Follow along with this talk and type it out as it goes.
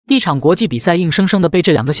一场国际比赛硬生生的被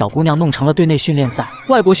这两个小姑娘弄成了队内训练赛。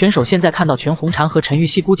外国选手现在看到全红婵和陈芋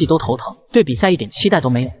汐估计都头疼，对比赛一点期待都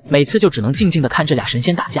没有，每次就只能静静的看这俩神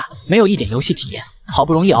仙打架，没有一点游戏体验。好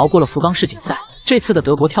不容易熬过了福冈世锦赛，这次的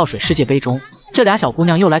德国跳水世界杯中，这俩小姑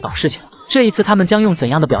娘又来搞事情了。这一次她们将用怎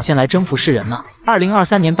样的表现来征服世人呢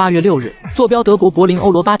？2023年8月6日，坐标德国柏林欧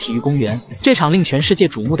罗巴体育公园，这场令全世界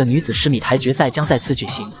瞩目的女子10米台决赛将在此举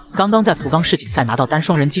行。刚刚在福冈世锦赛拿到单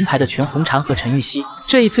双人金牌的全红婵和陈芋汐，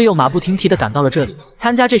这一次又马不停蹄地赶到了这里，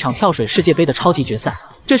参加这场跳水世界杯的超级决赛。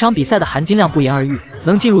这场比赛的含金量不言而喻，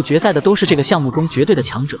能进入决赛的都是这个项目中绝对的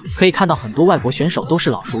强者。可以看到很多外国选手都是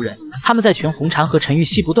老熟人，他们在全红婵和陈芋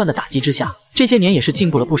汐不断的打击之下，这些年也是进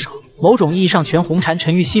步了不少。某种意义上，全红婵、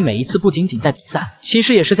陈芋汐每一次不仅仅在比赛，其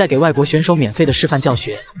实也是在给外国选手免费的示范教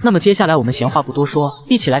学。那么接下来我们闲话不多说，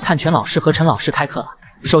一起来看全老师和陈老师开课了。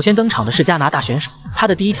首先登场的是加拿大选手，他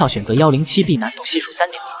的第一跳选择 107B 难度系数 3.0。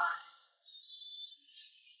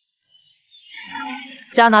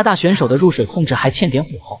加拿大选手的入水控制还欠点火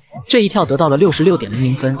候，这一跳得到了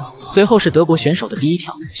 66.00 分。随后是德国选手的第一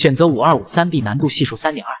跳，选择 5253B 难度系数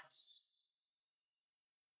 3.2。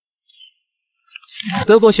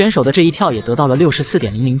德国选手的这一跳也得到了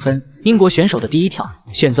 64.00 分。英国选手的第一跳，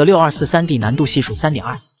选择 6243D 难度系数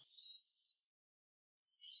 3.2。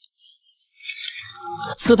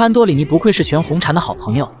斯潘多里尼不愧是全红婵的好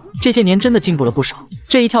朋友，这些年真的进步了不少。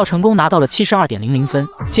这一跳成功拿到了 72.00 分。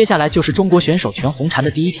接下来就是中国选手全红婵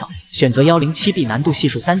的第一跳，选择 107B 难度系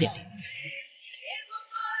数 3.0。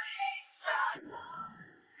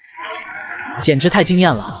简直太惊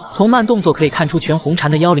艳了！从慢动作可以看出，全红婵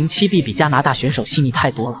的 107B 比加拿大选手细腻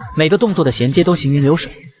太多了，每个动作的衔接都行云流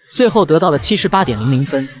水。最后得到了 78.00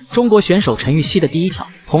 分。中国选手陈芋汐的第一跳，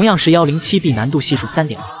同样是 107B 难度系数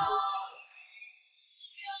 3.0。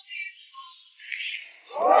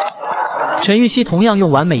陈芋汐同样用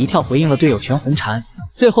完美一跳回应了队友全红婵，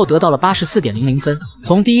最后得到了 84.00 分。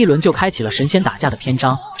从第一轮就开启了神仙打架的篇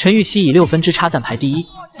章，陈芋汐以6分之差暂排第一。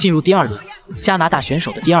进入第二轮，加拿大选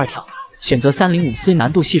手的第二跳，选择 305C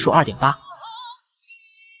难度系数 2.8，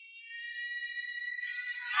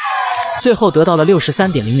 最后得到了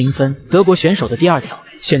 63.00 分。德国选手的第二跳，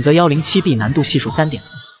选择 107B 难度系数 3.0。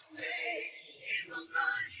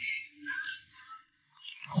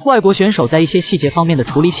外国选手在一些细节方面的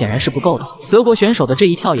处理显然是不够的，德国选手的这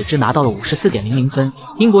一跳也只拿到了 54.00 分。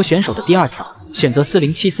英国选手的第二跳，选择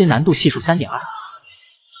 407C 难度系数 3.2。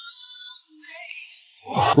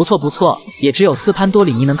不错不错，也只有斯潘多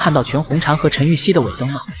里尼能看到全红婵和陈芋汐的尾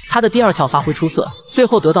灯了。他的第二跳发挥出色，最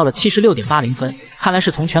后得到了 76.80 分，看来是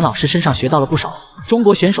从全老师身上学到了不少。中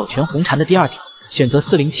国选手全红婵的第二跳，选择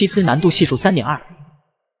 407C 难度系数 3.2。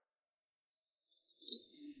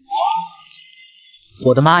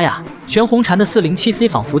我的妈呀！全红婵的 407C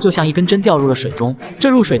仿佛就像一根针掉入了水中，这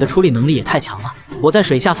入水的处理能力也太强了。我在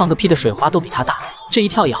水下放个屁的水花都比他大，这一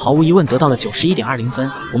跳也毫无疑问得到了 91.20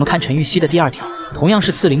 分。我们看陈芋汐的第二跳，同样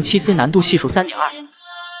是 407C 难度系数 3.2。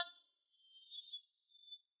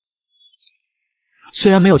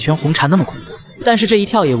虽然没有全红婵那么恐怖，但是这一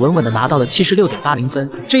跳也稳稳的拿到了 76.80 分。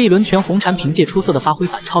这一轮全红婵凭借出色的发挥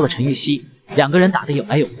反超了陈芋汐，两个人打得有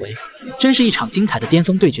来有回，真是一场精彩的巅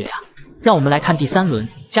峰对决呀！让我们来看第三轮，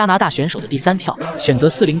加拿大选手的第三跳，选择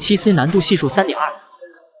 407C 难度系数 3.2。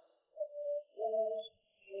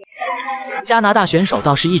加拿大选手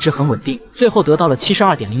倒是一直很稳定，最后得到了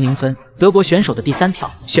 72.00 分。德国选手的第三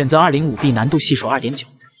跳，选择 205B 难度系数 2.9。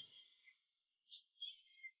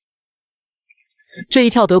这一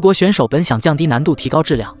跳德国选手本想降低难度提高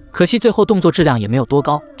质量，可惜最后动作质量也没有多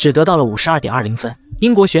高，只得到了 52.20 分。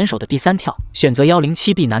英国选手的第三跳，选择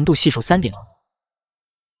 107B 难度系数 3.0。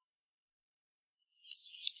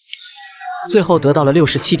最后得到了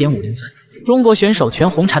 67.50 分。中国选手全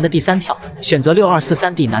红婵的第三跳，选择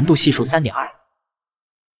 6243D 难度系数 3.2。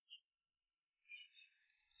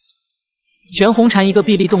全红婵一个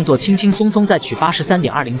臂力动作轻轻松松再取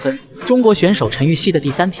 83.20 分。中国选手陈芋汐的第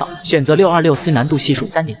三跳，选择 626C 难度系数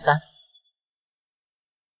 3.3。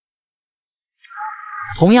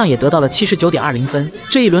同样也得到了 79.20 分。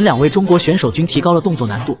这一轮两位中国选手均提高了动作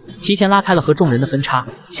难度，提前拉开了和众人的分差。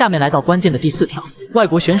下面来到关键的第四跳，外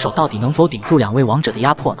国选手到底能否顶住两位王者的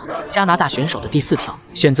压迫呢？加拿大选手的第四跳，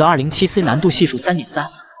选择 207C 难度系数 3.3。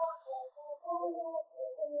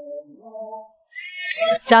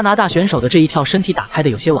加拿大选手的这一跳身体打开的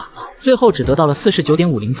有些晚了，最后只得到了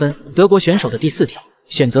 49.50 分。德国选手的第四跳，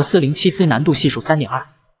选择 407C 难度系数 3.2。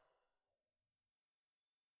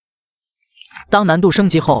当难度升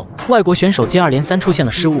级后，外国选手接二连三出现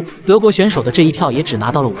了失误，德国选手的这一跳也只拿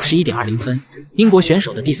到了 51.20 分。英国选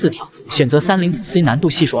手的第四跳，选择 305C 难度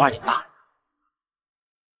系数 2.8。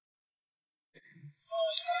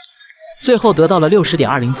最后得到了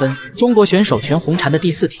60.20分。中国选手全红婵的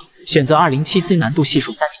第4条，选择207C 难度系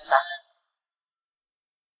数3.3。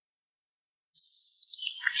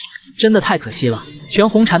真的太可惜了，全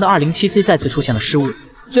红婵的207C 再次出现了失误，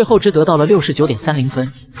最后只得到了69.30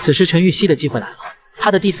分。此时陈芋汐的机会来了，她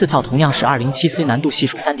的第4跳同样是207C 难度系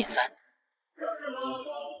数3.3。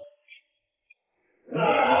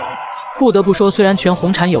不得不说，虽然全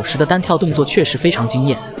红婵有时的单跳动作确实非常惊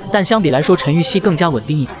艳，但相比来说，陈芋汐更加稳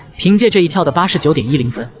定一点。凭借这一跳的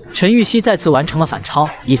89.10分，陈芋汐再次完成了反超，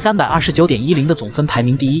以329.10的总分排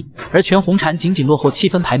名第1，而全红婵仅仅落后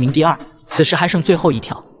7分排名第2。此时还剩最后一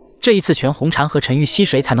跳，这一次全红婵和陈芋汐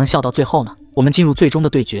谁才能笑到最后呢？我们进入最终的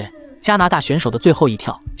对决，加拿大选手的最后一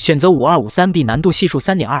跳，选择5253B 难度系数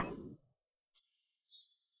3.2。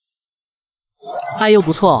哎呦，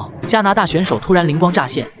不错哦！加拿大选手突然灵光乍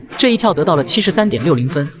现，这一跳得到了73.60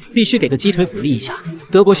分，必须给个鸡腿鼓励一下。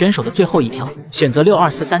德国选手的最后一跳，选择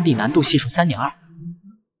6243D 难度系数3.2，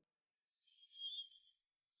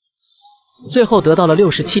最后得到了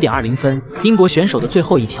67.20分。英国选手的最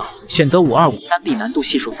后一跳，选择5253B 难度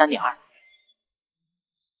系数3.2。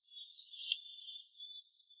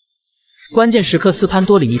关键时刻，斯潘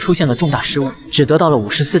多里尼出现了重大失误，只得到了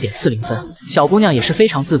54.40分。小姑娘也是非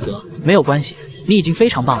常自责，没有关系，你已经非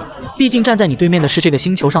常棒了。毕竟站在你对面的是这个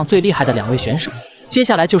星球上最厉害的2位选手。接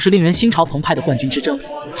下来就是令人心潮澎湃的冠军之争。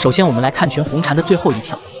首先，我们来看全红婵的最后一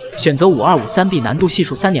跳，选择5253B 难度系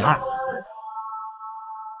数3.2，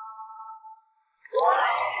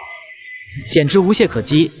简直无懈可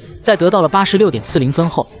击。在得到了86.40分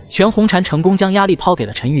后，全红婵成功将压力抛给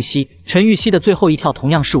了陈芋汐。陈芋汐的最后一跳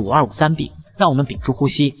同样是5253B，让我们屏住呼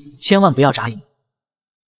吸，千万不要眨眼。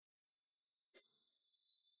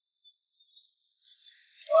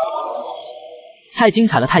太精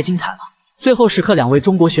彩了，太精彩了！最后时刻，2位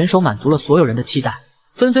中国选手满足了所有人的期待，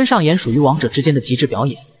纷纷上演属于王者之间的极致表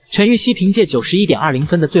演。陈芋汐凭借91.20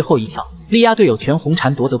分的最后一跳，力压队友全红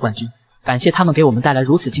婵夺得冠军。感谢他们给我们带来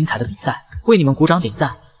如此精彩的比赛，为你们鼓掌点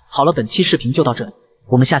赞。好了，本期视频就到这里，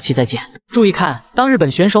我们下期再见。注意看，当日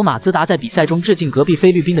本选手马自达在比赛中致敬隔壁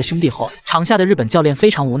菲律宾的兄弟后，场下的日本教练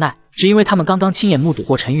非常无奈，只因为他们刚刚亲眼目睹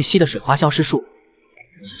过陈芋汐的水花消失术。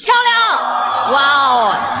漂亮！哇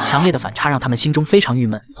哦！强烈的反差让他们心中非常郁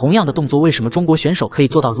闷。同样的动作，为什么中国选手可以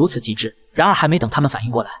做到如此极致？然而还没等他们反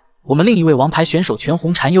应过来，我们另一位王牌选手全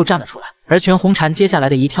红婵又站了出来。而全红婵接下来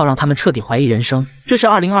的一跳让他们彻底怀疑人生。这是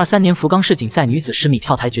2023年福冈世锦赛女子10米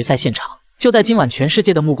跳台决赛现场。就在今晚，全世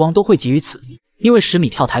界的目光都汇集于此，因为10米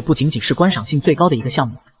跳台不仅仅是观赏性最高的一个项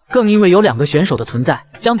目，更因为有2个选手的存在，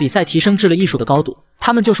将比赛提升至了艺术的高度。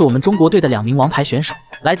他们就是我们中国队的2名王牌选手，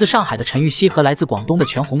来自上海的陈芋汐和来自广东的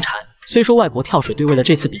全红婵。虽说外国跳水队为了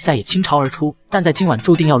这次比赛也倾巢而出，但在今晚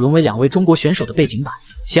注定要沦为2位中国选手的背景板。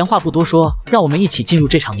闲话不多说，让我们一起进入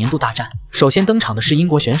这场年度大战。首先登场的是英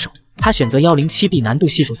国选手，他选择107B 难度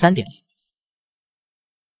系数3.0。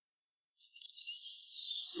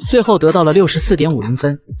最后得到了64.50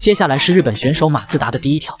分。接下来是日本选手马自达的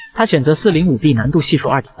第一跳，他选择405B 难度系数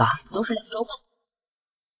2.8，都是2周半。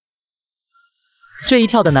这一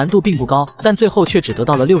跳的难度并不高，但最后却只得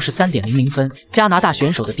到了63.00分。加拿大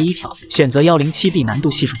选手的第一跳选择107B 难度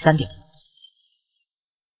系数3.0。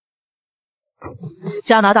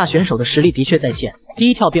加拿大选手的实力的确在线，第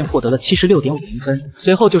一跳便获得了76.50分。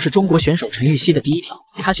随后就是中国选手陈芋汐的第一跳，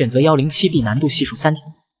他选择107B 难度系数3.0。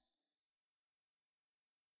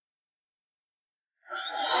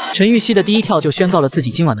陈芋汐的第一跳就宣告了自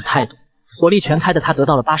己今晚的态度，火力全开的她得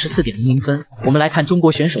到了84.00分。我们来看中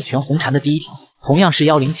国选手全红婵的第一跳，同样是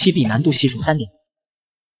107B 难度系数3.0。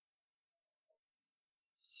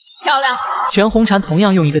漂亮！全红婵同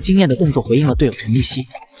样用一个惊艳的动作回应了队友陈芋汐，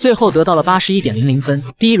最后得到了81.00分。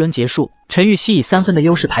第一轮结束，陈芋汐以3分的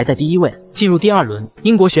优势排在第1位。进入第2轮，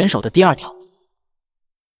英国选手的第2跳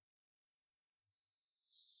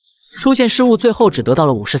出现失误，最后只得到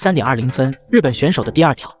了53.20分。日本选手的第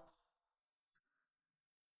2跳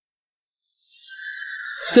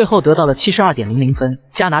最后得到了72.00分。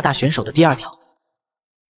加拿大选手的第2跳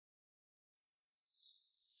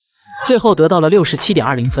最后得到了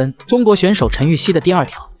67.20分。中国选手陈芋汐的第2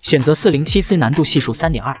跳选择407C 难度系数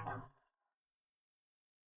3.2。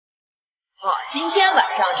今天晚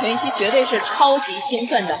上陈芋汐绝对是超级兴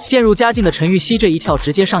奋的。渐入佳境的陈芋汐这一跳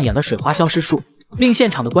直接上演了水花消失术，令现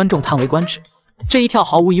场的观众叹为观止。这一跳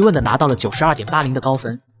毫无疑问的拿到了92.80的高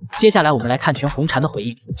分。接下来我们来看全红婵的回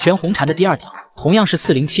应。全红婵的第2跳同样是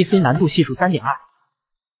407C 难度系数3.2。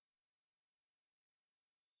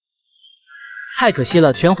太可惜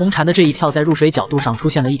了，全红婵的这一跳在入水角度上出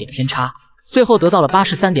现了一点偏差，最后得到了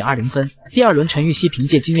83.20分。第2轮陈芋汐凭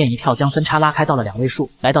借惊艳一跳将分差拉开到了2位数。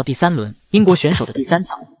来到第3轮，英国选手的第3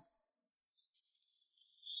跳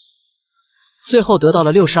最后得到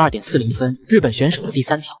了62.40分，日本选手的第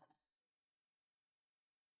3跳。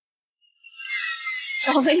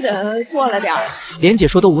稍微的过了点儿，连解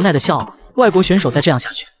说都无奈的笑了。外国选手再这样下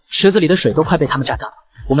去，池子里的水都快被他们榨干了。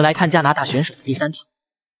我们来看加拿大选手的第3跳。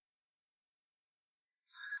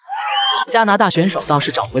加拿大选手倒是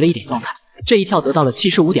找回了一点状态，这一跳得到了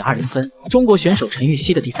75.20分。中国选手陈芋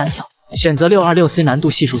汐的第3跳，选择626C 难度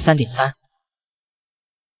系数3.3，漂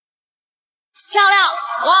亮！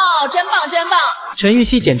哇，真棒真棒！陈芋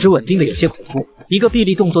汐简直稳定的有些恐怖，一个臂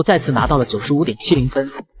力动作再次拿到了95.70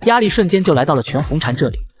分，压力瞬间就来到了全红婵这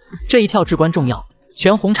里。这一跳至关重要，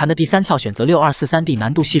全红婵的第3跳选择6243D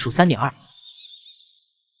难度系数3.2，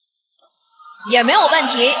也没有问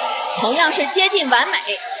题，同样是接近完美。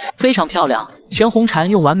非常漂亮。全红婵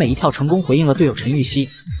用完美一跳成功回应了队友陈芋汐，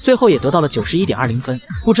最后也得到了91.20分。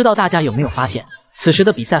不知道大家有没有发现，此时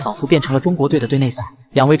的比赛仿佛变成了中国队的队内赛，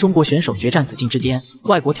两位中国选手决战紫禁之巅，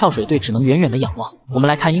外国跳水队只能远远的仰望。我们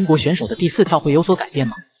来看英国选手的第4跳会有所改变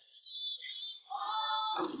吗？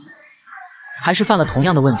还是犯了同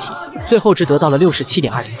样的问题，最后只得到了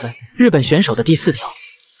67.20分。日本选手的第4跳，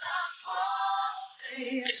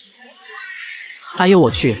哎呦我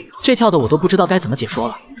去，这跳的我都不知道该怎么解说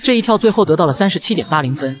了。这一跳最后得到了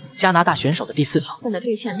37.80分。加拿大选手的第4跳，为了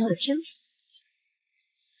兑现他的天赋，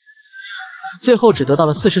最后只得到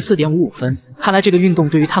了44.55分。看来这个运动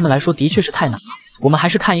对于他们来说的确是太难了。我们还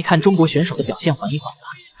是看一看中国选手的表现，缓一缓吧。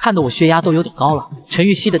看得我血压都有点高了。陈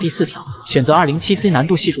芋汐的第4跳，选择207C 难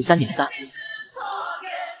度系数3.3，漂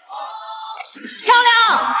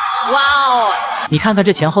亮！哇哦！你看看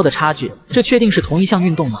这前后的差距，这确定是同一项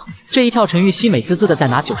运动吗？这一跳陈芋汐美滋滋的在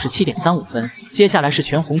拿97.35分，接下来是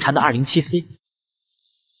全红婵的207C。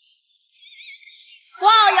哇，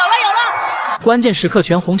有了有了！关键时刻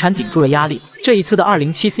全红婵顶住了压力，这一次的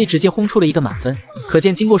207C 直接轰出了一个满分。可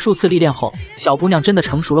见经过数次历练后，小姑娘真的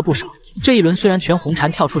成熟了不少。这一轮虽然全红婵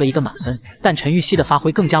跳出了一个满分，但陈芋汐的发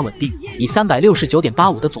挥更加稳定，以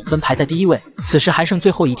369.85的总分排在第1位。此时还剩最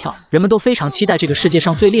后一跳，人们都非常期待这个世界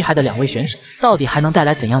上最厉害的2位选手到底还能带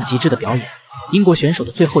来怎样极致的表演。英国选手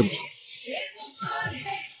的最后一跳，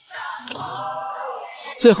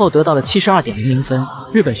最后得到了72.00分。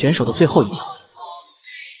日本选手的最后一跳，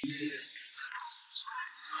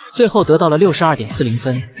最后得到了62.40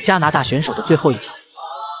分。加拿大选手的最后一跳，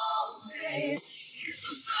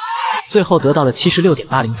最后得到了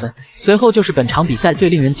76.80分。随后就是本场比赛最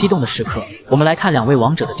令人激动的时刻，我们来看2位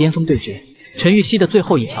王者的巅峰对决。陈芋汐的最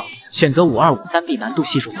后一跳，选择5253B 难度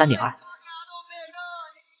系数3.2，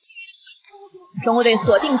中国队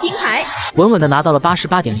锁定金牌，稳稳的拿到了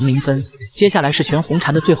88.00分。接下来是全红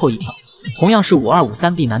婵的最后一跳，同样是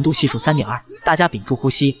5253B 难度系数3.2，大家屏住呼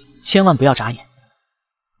吸，千万不要眨眼。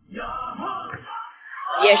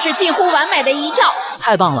也是近乎完美的一跳，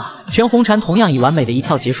太棒了！全红婵同样以完美的一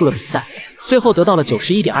跳结束了比赛，最后得到了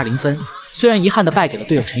91.20分。虽然遗憾的败给了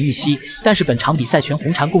队友陈芋汐，但是本场比赛全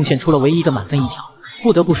红婵贡献出了唯一一个满分一跳。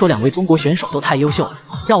不得不说2位中国选手都太优秀了，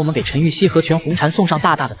让我们给陈芋汐和全红婵送上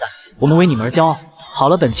大大的赞，我们为你们而骄傲。好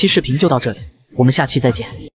了，本期视频就到这里，我们下期再见。